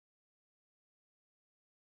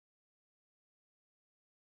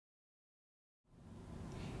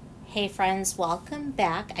Hey friends, welcome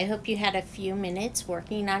back. I hope you had a few minutes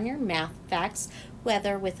working on your math facts,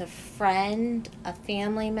 whether with a friend, a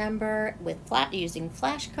family member, with using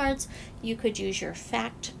flashcards. You could use your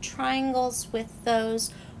fact triangles with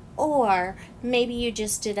those, or maybe you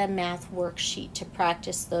just did a math worksheet to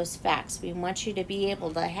practice those facts. We want you to be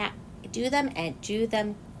able to do them and do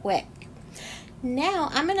them quick. Now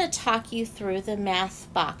I'm going to talk you through the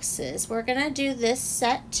math boxes. We're going to do this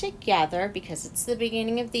set together because it's the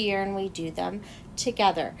beginning of the year and we do them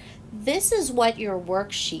together. This is what your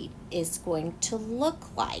worksheet is going to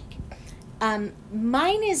look like.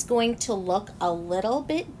 Mine is going to look a little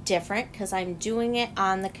bit different because I'm doing it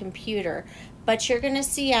on the computer. But you're going to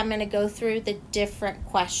see I'm going to go through the different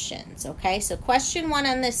questions. Okay, so question 1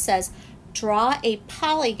 on this says, draw a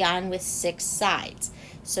polygon with 6 sides.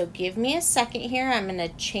 So give me a second here. I'm going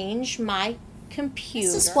to change my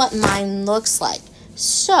computer. This is what mine looks like.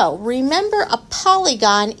 So remember, a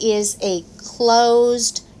polygon is a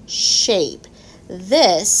closed shape.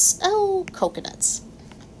 This, coconuts.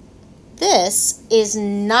 This is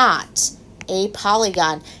not a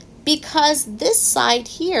polygon because this side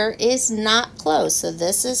here is not closed. So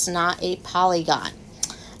this is not a polygon.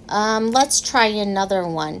 Let's try another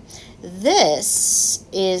one. This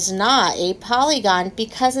is not a polygon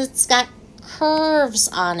because it's got curves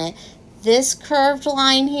on it. This curved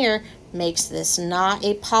line here makes this not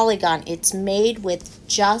a polygon. It's made with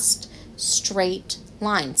just straight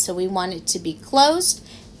lines. So we want it to be closed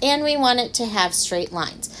and we want it to have straight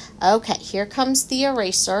lines. Okay, here comes the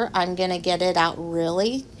eraser. I'm going to get it out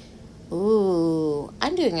really. Ooh,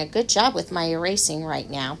 I'm doing a good job with my erasing right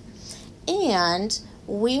now. And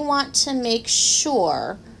we want to make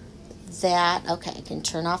sure that, okay, I can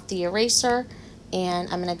turn off the eraser and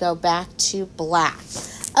I'm going to go back to black.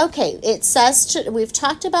 Okay, it says we've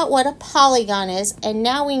talked about what a polygon is, and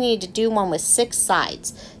now we need to do one with 6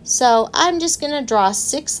 sides. So I'm just going to draw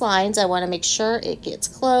 6 lines. I want to make sure it gets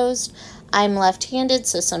closed. I'm left-handed,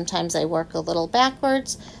 so sometimes I work a little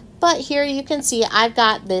backwards. But here you can see I've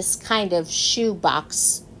got this kind of shoe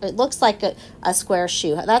box. It looks like a square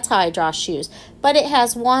shoe. That's how I draw shoes. But it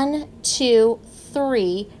has 1, 2,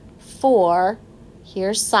 3, 4.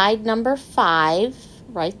 Here's side number 5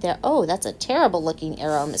 right there. Oh, that's a terrible looking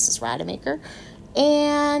arrow, Mrs. Rademacher.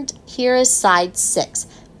 And here is side 6.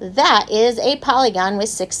 That is a polygon with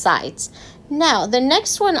 6 sides. Now, the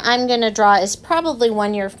next one I'm going to draw is probably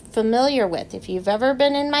one you're familiar with. If you've ever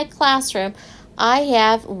been in my classroom, I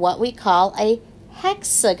have what we call a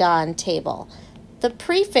hexagon table. The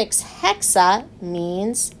prefix hexa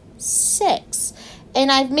means 6. And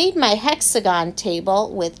I've made my hexagon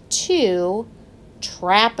table with 2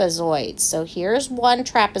 trapezoids. So here's one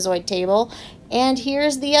trapezoid table, and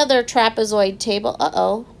here's the other trapezoid table.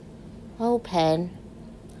 Uh-oh. Oh, pen.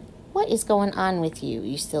 What is going on with you,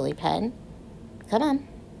 you silly pen? Come on.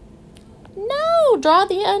 No, draw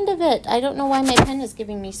the end of it. I don't know why my pen is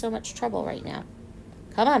giving me so much trouble right now.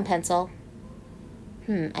 Come on, pencil.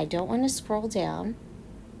 I don't want to scroll down.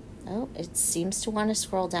 Oh, it seems to want to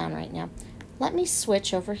scroll down right now. Let me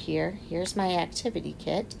switch over here. Here's my activity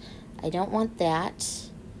kit. I don't want that.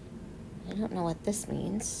 I don't know what this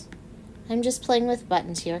means. I'm just playing with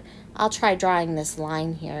buttons here. I'll try drawing this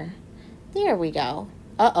line here. There we go.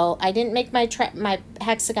 Uh-oh, I didn't make my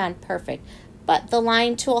hexagon perfect, but the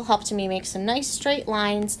line tool helped me make some nice straight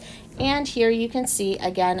lines. And here you can see,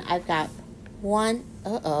 again, I've got one.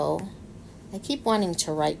 Uh-oh, I keep wanting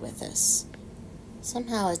to write with this.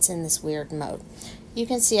 Somehow it's in this weird mode. You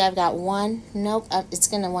can see I've got 1. Nope, it's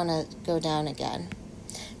going to want to go down again.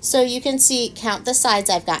 So you can see, count the sides.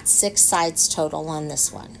 I've got 6 sides total on this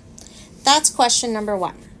one. That's question number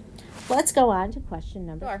 1. Let's go on to question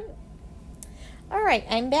number 2. All right,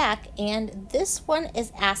 I'm back, and this one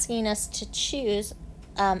is asking us to choose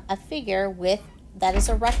a figure that is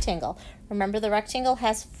a rectangle. Remember, the rectangle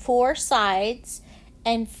has 4 sides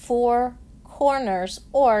and 4 corners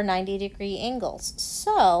or 90-degree angles.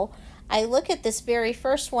 So I look at this very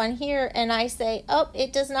first one here and I say, oh,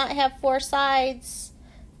 it does not have 4 sides.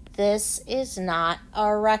 This is not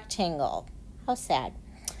a rectangle. How sad.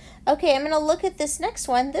 Okay, I'm going to look at this next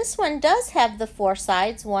one. This one does have the 4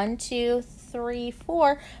 sides, 1, 2, 3,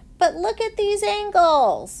 4. But look at these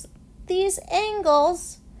angles. These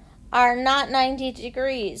angles are not 90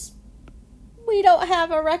 degrees. We don't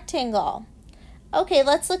have a rectangle. Okay,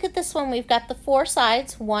 let's look at this one. We've got the 4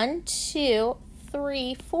 sides, 1, 2,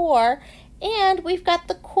 3, 4, and we've got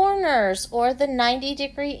the corners or the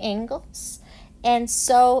 90-degree angles. And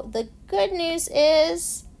so the good news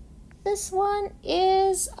is this one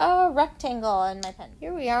is a rectangle in my pen.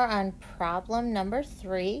 Here we are on problem number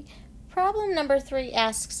 3. Problem number 3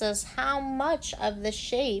 asks us how much of the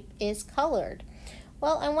shape is colored.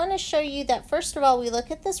 Well, I want to show you that first of all, we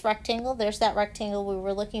look at this rectangle. There's that rectangle we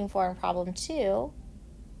were looking for in problem 2.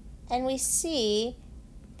 And we see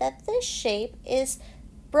that this shape is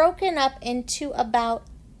broken up into about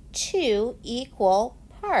 2 equal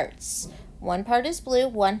parts. One part is blue,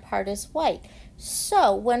 one part is white.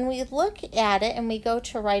 So when we look at it and we go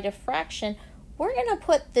to write a fraction, we're going to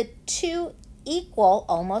put the 2 equal,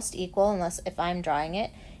 almost equal, unless if I'm drawing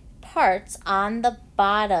it, parts on the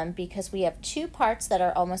bottom because we have 2 parts that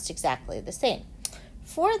are almost exactly the same.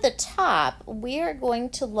 For the top, we are going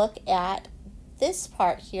to look at this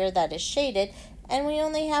part here that is shaded, and we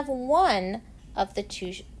only have one of the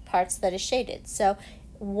 2 parts that is shaded. So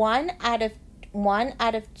one out of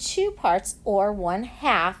 2 parts, or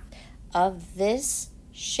 1/2 of this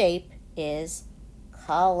shape, is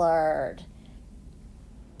colored.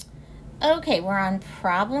 Okay, we're on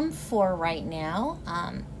problem 4 right now.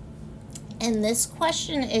 And this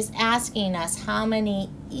question is asking us how many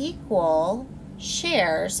equal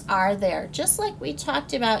shares are there. Just like we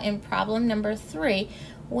talked about in problem number 3,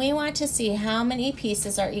 we want to see how many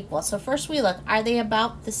pieces are equal. So first we look, are they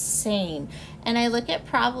about the same? And I look at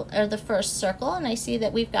the first circle and I see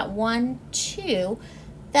that we've got 1, 2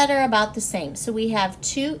 that are about the same. So we have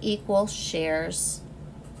 2 equal shares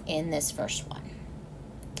in this first one.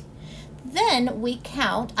 Then we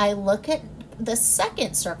count, I look at the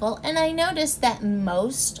second circle and I notice that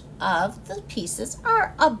most of the pieces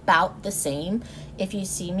are about the same. If you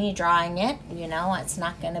see me drawing it, you know it's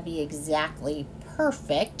not going to be exactly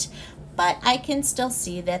perfect, but I can still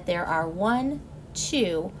see that there are 1,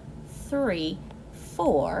 2, 3,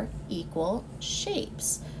 4 equal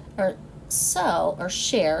shapes or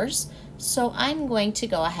shares. So I'm going to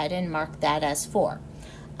go ahead and mark that as 4.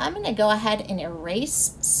 I'm going to go ahead and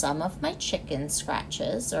erase some of my chicken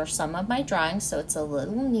scratches or some of my drawings so it's a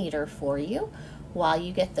little neater for you while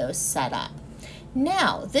you get those set up.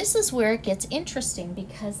 Now, this is where it gets interesting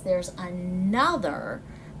because there's another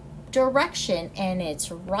direction and it's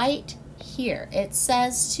right here. It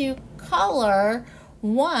says to color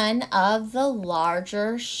one of the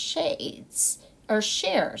larger shades or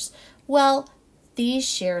shares. Well, these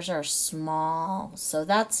shares are small, so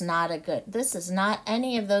that's not a good, this is not,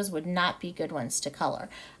 any of those would not be good ones to color.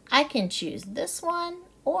 I can choose this one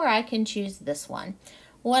or I can choose this one.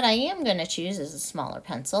 What I am going to choose is a smaller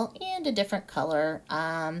pencil and a different color.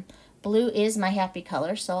 Blue is my happy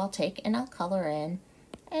color, so I'll take and I'll color in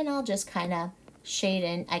and I'll just kind of shade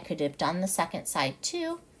in. I could have done the second side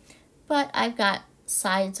too, but I've got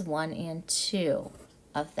sides 1 and 2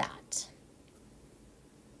 of that.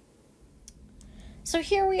 So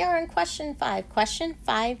here we are in question 5. Question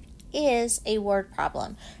 5 is a word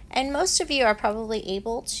problem. And most of you are probably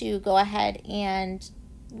able to go ahead and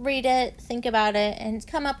read it, think about it, and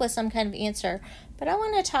come up with some kind of answer. But I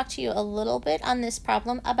want to talk to you a little bit on this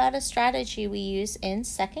problem about a strategy we use in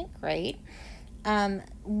 2nd grade.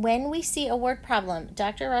 When we see a word problem,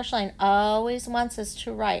 Dr. Rushline always wants us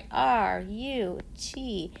to write R-U-T-A-C,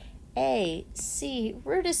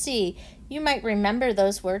 Rutacy. You might remember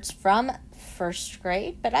those words from 1st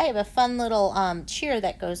grade, but I have a fun little cheer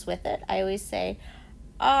that goes with it. I always say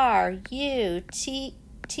R-U-T-T-A-C.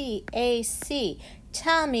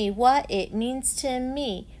 Tell me what it means to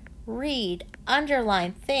me. Read,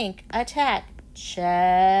 underline, think, attack,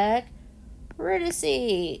 check,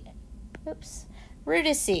 Rutacy. Oops,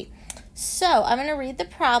 Rutacy. So I'm going to read the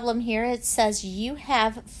problem here. It says you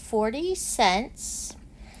have 40 cents.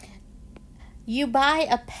 You buy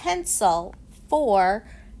a pencil for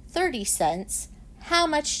 30 cents. How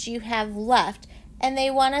much do you have left? And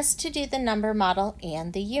they want us to do the number model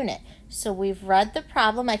and the unit. So we've read the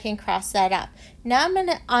problem. I can cross that out. Now I'm going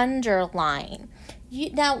to underline.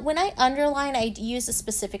 Now when I underline, I use a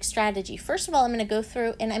specific strategy. First of all, I'm going to go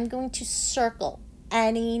through and I'm going to circle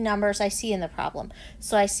any numbers I see in the problem.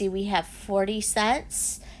 So I see we have 40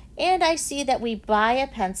 cents and I see that we buy a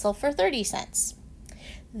pencil for 30 cents.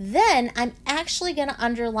 Then I'm actually going to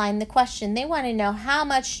underline the question. They want to know how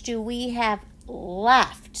much do we have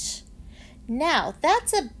left. Now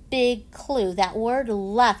that's a big clue. That word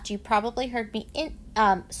left, you probably heard me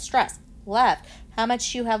stress left. How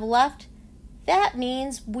much you have left? That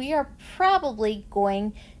means we are probably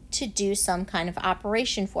going to do some kind of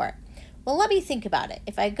operation for it. Well, let me think about it.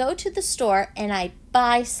 If I go to the store and I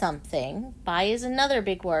buy something, buy is another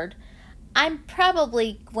big word, I'm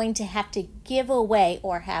probably going to have to give away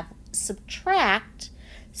or subtract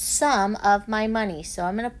some of my money. So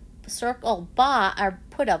I'm going to circle buy or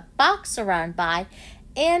put a box around buy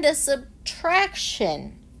and a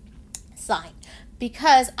subtraction sign.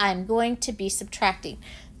 because I'm going to be subtracting.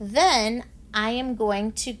 Then I am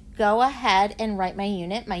going to go ahead and write my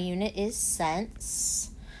unit. My unit is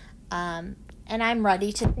cents. And I'm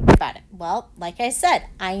ready to think about it. Well, like I said,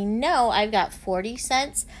 I know I've got 40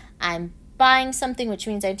 cents. I'm buying something, which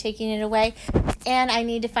means I'm taking it away. And I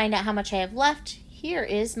need to find out how much I have left. Here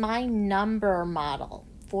is my number model.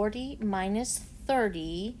 40 minus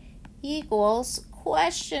 30 equals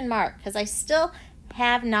question mark, because I still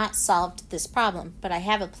have not solved this problem, but I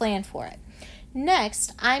have a plan for it.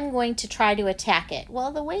 Next, I'm going to try to attack it.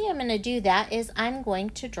 Well, the way I'm going to do that is I'm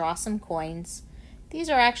going to draw some coins. These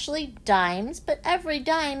are actually dimes, but every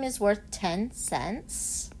dime is worth 10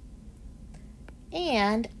 cents.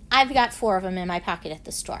 And I've got 4 of them in my pocket at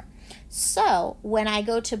the store. So when I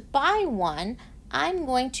go to buy one, I'm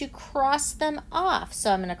going to cross them off.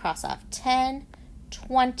 So I'm going to cross off 10,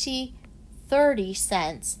 20, 30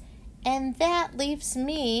 cents. And that leaves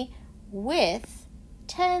me with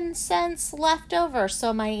 10 cents left over.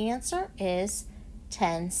 So my answer is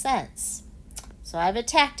 10 cents. So I've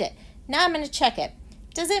attacked it. Now I'm going to check it.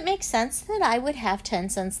 Does it make sense that I would have 10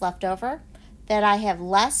 cents left over? That I have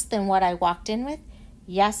less than what I walked in with?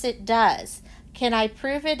 Yes, it does. Can I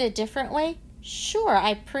prove it a different way? Sure,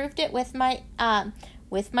 I proved it with my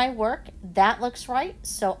work. That looks right.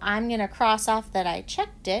 So I'm going to cross off that I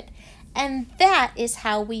checked it. And that is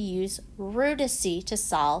how we use Rudicy to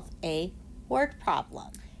solve a word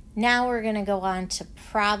problem. Now we're going to go on to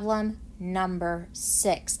problem number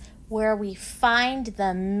 6, where we find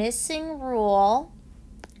the missing rule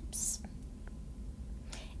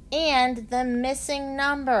and the missing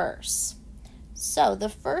numbers. So the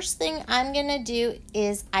first thing I'm going to do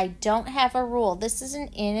is I don't have a rule. This is an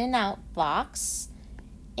in and out box.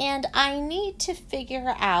 And I need to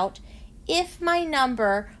figure out if my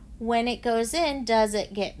number, when it goes in, does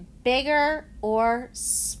it get bigger or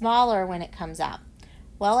smaller when it comes out?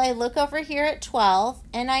 Well, I look over here at 12,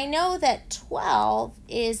 and I know that 12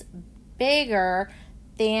 is bigger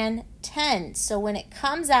than 10. So when it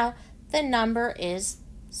comes out, the number is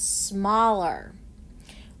smaller.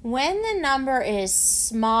 When the number is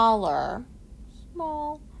smaller,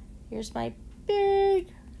 here's my big,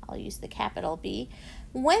 I'll use the capital B.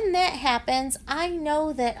 When that happens, I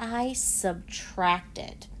know that I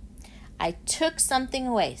subtracted. I took something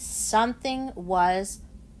away. Something was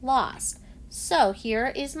lost. So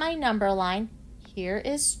here is my number line. Here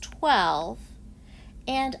is 12.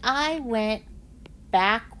 And I went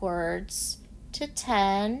backwards to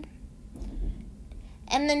 10.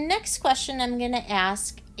 And the next question I'm going to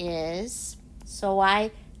ask is, so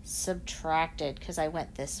I subtracted because I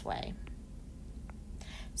went this way.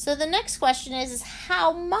 So the next question is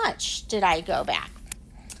how much did I go back?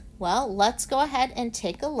 Well, let's go ahead and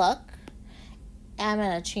take a look. I'm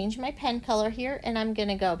going to change my pen color here, and I'm going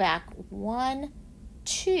to go back 1,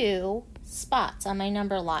 2 spots on my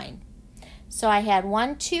number line. So I had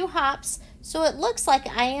 1, 2 hops, so it looks like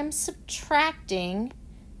I am subtracting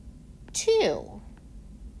 2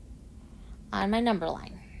 on my number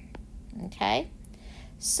line. Okay,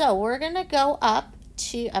 so we're going to go up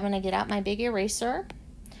to, I'm going to get out my big eraser,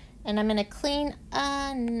 and I'm going to clean,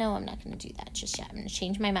 no, I'm not going to do that just yet. I'm going to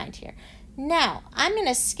change my mind here. Now, I'm going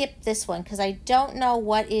to skip this one because I don't know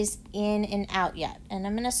what is in and out yet. And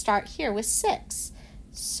I'm going to start here with 6.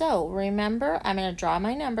 So remember, I'm going to draw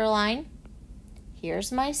my number line.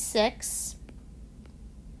 Here's my 6,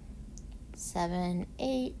 7,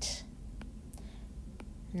 8.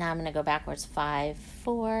 Now I'm going to go backwards, 5,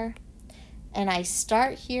 4. And I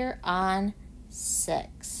start here on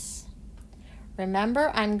 6. Remember,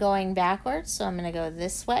 I'm going backwards, so I'm going to go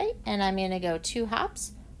this way. And I'm going to go 2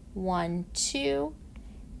 hops. 1, 2,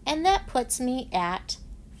 and that puts me at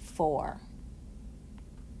 4.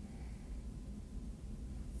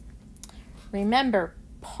 Remember,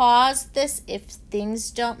 pause this if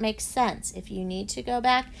things don't make sense. If you need to go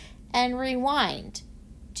back and rewind,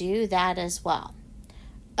 do that as well.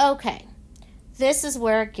 Okay, this is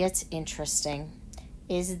where it gets interesting.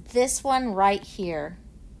 Is this one right here?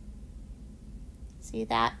 See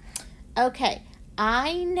that? Okay,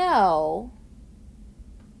 I know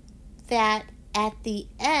that at the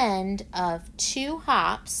end of 2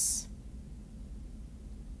 hops,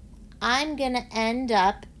 I'm going to end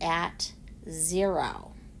up at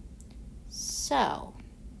 0. So,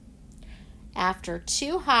 after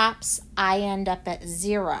 2 hops, I end up at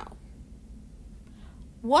 0.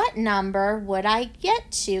 What number would I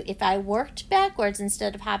get to if I worked backwards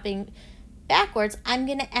instead of hopping backwards? I'm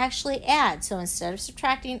going to actually add. So instead of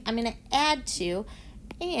subtracting, I'm going to add 2,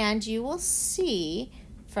 and you will see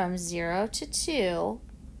from 0 to 2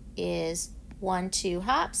 is 1, 2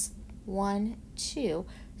 hops, 1, 2.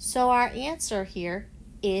 So our answer here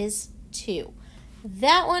is 2.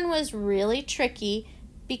 That one was really tricky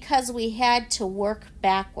because we had to work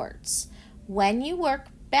backwards. When you work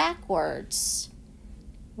backwards,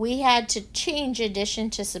 we had to change addition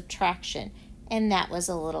to subtraction, and that was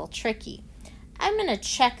a little tricky. I'm going to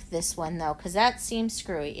check this one though, because that seems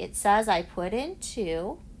screwy. It says I put in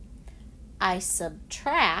 2, I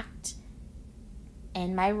subtract,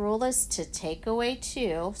 and my rule is to take away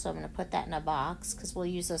 2, so I'm going to put that in a box because we'll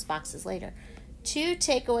use those boxes later. 2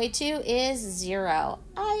 take away 2 is 0.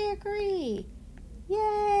 I agree.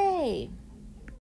 Yay!